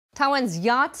Taiwan's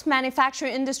yacht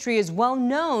manufacturing industry is well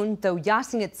known, though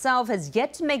yachting itself has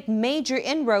yet to make major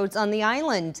inroads on the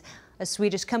island. A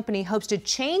Swedish company hopes to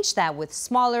change that with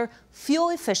smaller,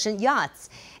 fuel-efficient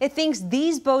yachts. It thinks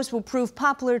these boats will prove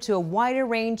popular to a wider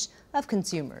range of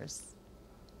consumers.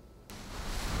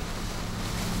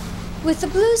 With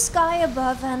the blue sky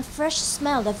above and fresh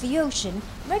smell of the ocean,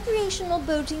 recreational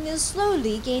boating is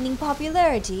slowly gaining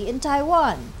popularity in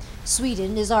Taiwan.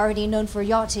 Sweden is already known for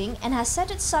yachting and has set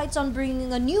its sights on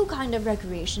bringing a new kind of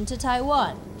recreation to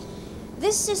Taiwan.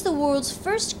 This is the world's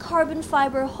first carbon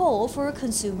fiber hull for a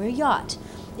consumer yacht.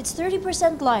 It's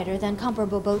 30% lighter than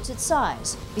comparable boats its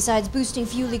size. Besides boosting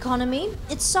fuel economy,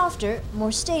 it's softer,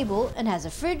 more stable, and has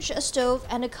a fridge, a stove,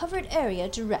 and a covered area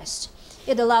to rest.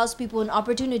 It allows people an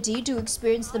opportunity to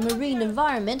experience the marine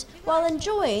environment while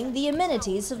enjoying the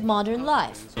amenities of modern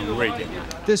life.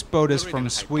 This boat is from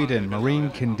Sweden.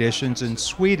 Marine conditions in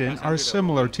Sweden are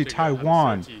similar to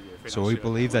Taiwan, so we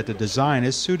believe that the design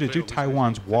is suited to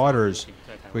Taiwan's waters.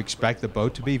 We expect the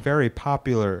boat to be very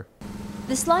popular.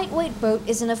 This lightweight boat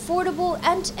is an affordable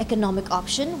and economic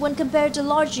option when compared to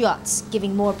large yachts,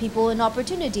 giving more people an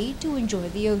opportunity to enjoy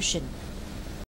the ocean.